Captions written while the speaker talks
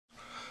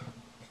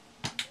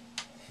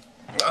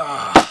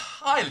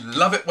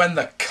love it when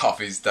the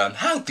coffee's done.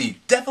 How the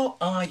devil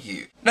are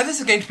you? Now this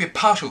is going to be a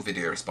partial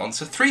video response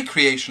to 3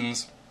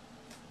 creations.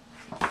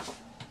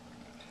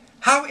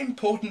 How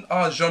important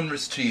are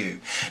genres to you?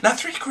 Now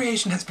 3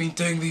 Creation has been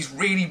doing these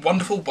really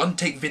wonderful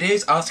one-take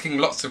videos asking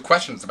lots of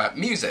questions about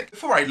music.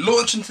 Before I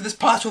launch into this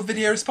partial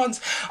video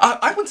response,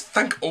 I want to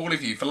thank all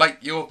of you for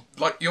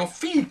your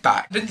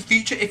feedback. And in the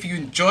future, if you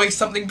enjoy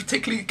something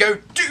particularly, go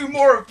do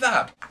more of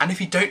that. And if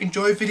you don't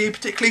enjoy a video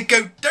particularly,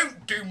 go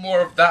don't do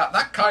more of that.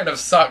 That kind of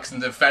sucks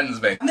and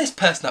offends me. And this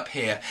person up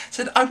here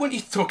said, I want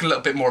you to talk a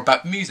little bit more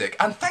about music.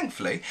 And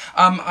thankfully,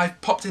 I've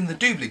popped in the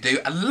doobly-doo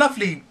a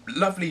lovely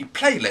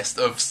playlist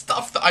of stuff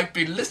that I've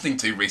been listening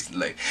to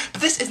recently.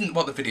 But this isn't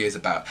what the video is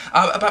about.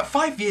 About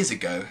 5 years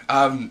ago,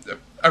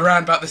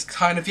 around about this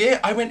kind of year,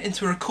 I went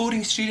into a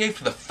recording studio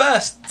for the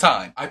first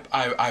time.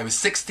 I was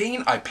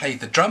 16, I played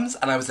the drums,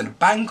 and I was in a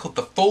band called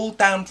the Fall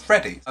Down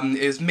Freddies.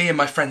 It was me and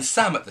my friend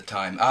Sam at the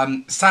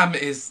time. Sam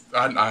is,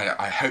 and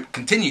I hope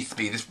continues to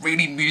be, this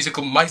really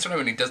musical maestro,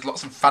 and he does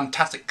lots of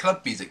fantastic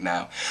club music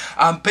now.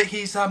 But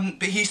he used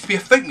to be a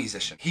folk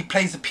musician. He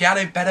plays the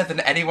piano better than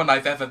anyone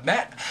I've ever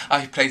met.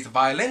 He plays the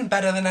violin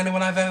better than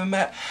anyone I've ever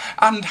met,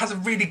 and has a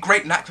really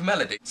great knack for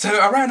melody. So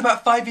around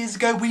about 5 years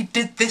ago, we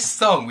did this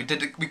song. We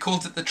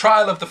called it The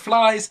Trial of the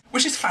Flies,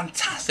 which is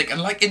fantastic,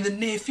 and like in the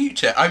near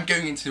future I'm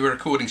going into a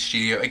recording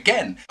studio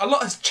again. A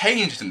lot has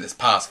changed in this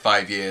past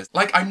 5 years.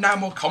 Like, I'm now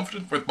more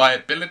confident with my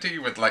ability,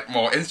 with like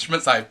more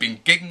instruments. I've been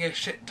gigging a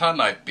shit ton,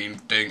 I've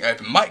been doing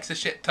open mics a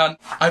shit ton.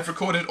 I've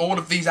recorded all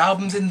of these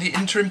albums in the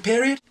interim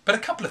period, but a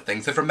couple of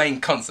things have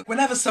remained constant.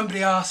 Whenever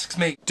somebody asks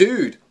me,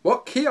 dude,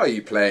 what key are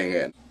you playing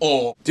in?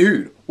 Or,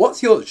 dude,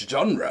 what's your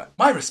genre?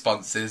 My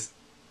response is,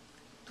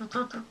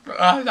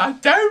 I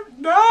don't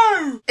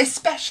know!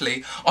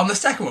 Especially on the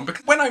second one,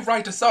 because when I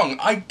write a song,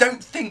 I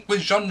don't think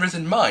with genres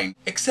in mind,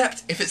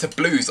 except if it's a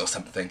blues or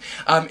something,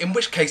 in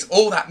which case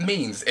all that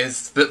means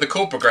is that the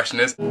chord progression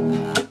is...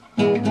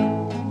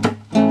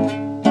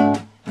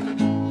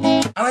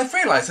 And I've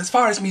realised, as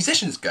far as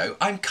musicians go,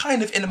 I'm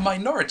kind of in a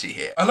minority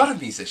here. A lot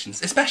of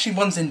musicians, especially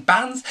ones in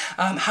bands,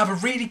 have a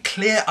really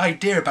clear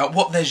idea about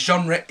what their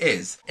genre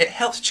is. It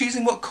helps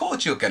choosing what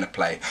chords you're going to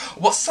play,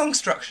 what song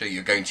structure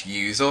you're going to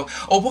use, or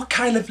what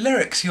kind of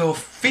lyrics you're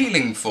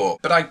feeling for.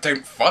 But I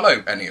don't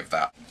follow any of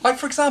that. Like,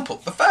 for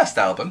example, the first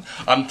album,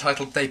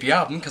 untitled debut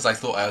album, because I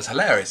thought I was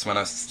hilarious when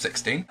I was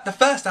 16. The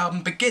first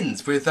album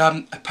begins with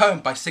a poem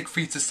by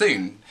Siegfried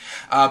Sassoon,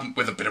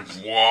 with a bit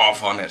of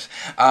wharf on it.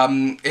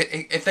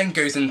 It then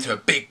goes into a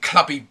big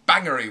clubby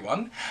bangery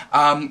one,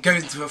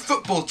 goes into a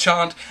football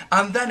chant,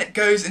 and then it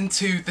goes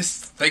into this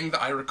thing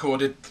that I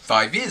recorded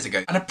 5 years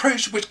ago. An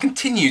approach which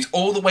continues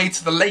all the way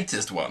to the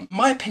latest one.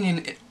 My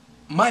opinion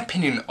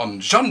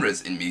on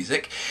genres in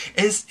music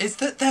is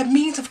that they're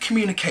means of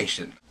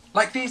communication.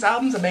 Like, these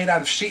albums are made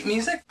out of sheet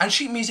music, and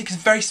sheet music is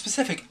very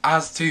specific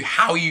as to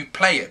how you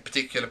play a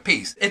particular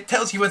piece. It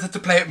tells you whether to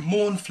play it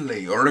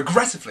mournfully or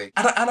aggressively.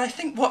 And I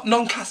think what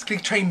non-classically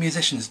trained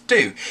musicians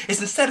do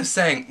is, instead of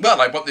saying, well,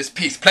 I want this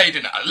piece played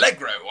in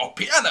allegro or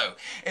piano,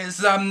 is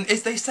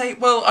they say,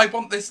 well, I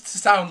want this to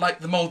sound like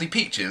the Mouldy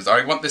Peaches, or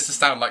I want this to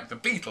sound like the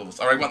Beatles,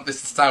 or I want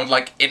this to sound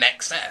like In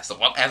Excess, or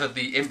whatever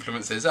the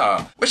influences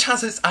are. Which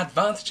has its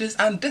advantages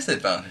and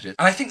disadvantages.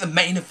 And I think the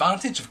main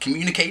advantage of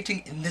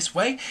communicating in this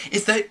way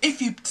is that if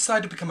you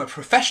decide to become a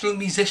professional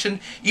musician,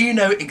 you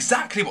know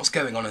exactly what's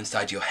going on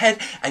inside your head,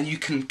 and you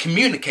can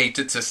communicate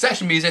it to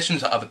session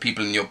musicians, to other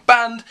people in your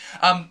band,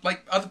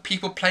 like other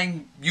people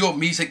playing your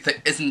music that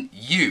isn't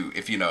you,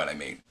 if you know what I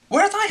mean.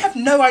 Whereas I have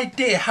no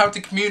idea how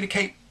to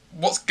communicate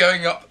what's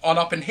going on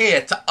up in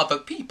here to other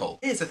people.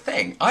 Here's the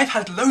thing, I've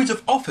had loads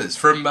of offers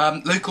from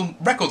local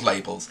record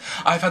labels.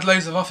 I've had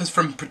loads of offers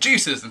from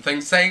producers and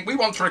things saying, we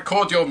want to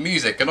record your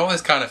music and all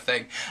this kind of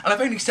thing. And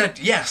I've only said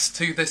yes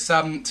to this,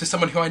 to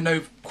someone who I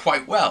know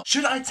quite well.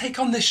 Should I take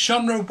on this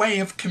genre way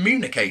of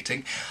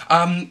communicating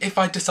if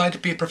I decide to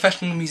be a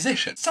professional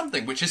musician?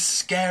 Something which is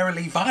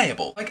scarily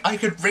viable. Like, I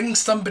could ring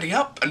somebody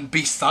up and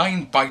be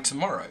signed by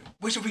tomorrow.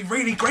 Which would be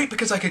really great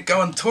because I could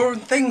go on tour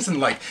and things and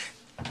like,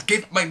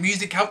 give my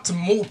music out to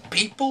more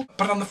people.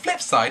 But on the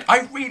flip side,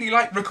 I really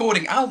like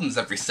recording albums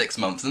every 6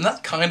 months, and that's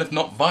kind of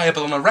not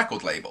viable on a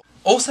record label.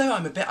 Also,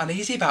 I'm a bit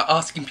uneasy about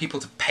asking people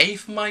to pay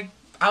for my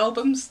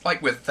albums,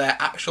 like with their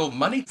actual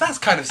money. That's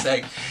kind of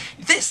saying,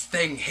 this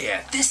thing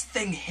here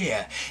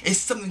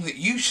is something that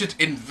you should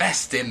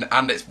invest in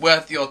and it's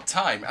worth your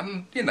time.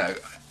 And, you know,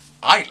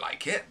 I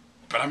like it,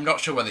 but I'm not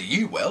sure whether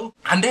you will.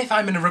 And if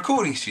I'm in a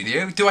recording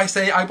studio, do I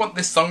say I want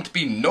this song to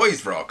be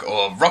noise rock,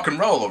 or rock and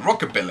roll, or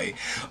rockabilly,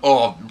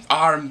 or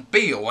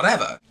R&B, or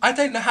whatever? I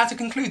don't know how to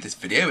conclude this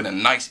video in a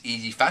nice,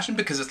 easy fashion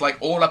because it's like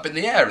all up in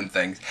the air and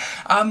things.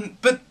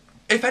 But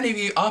if any of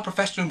you are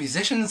professional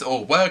musicians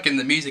or work in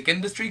the music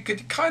industry, could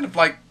you kind of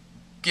like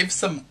give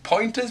some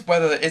pointers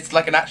whether it's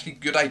like an actually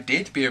good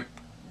idea to be a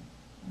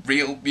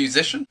real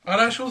musician? And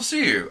I shall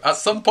see you at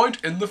some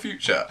point in the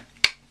future.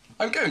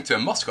 I'm going to a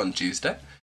mosque on Tuesday.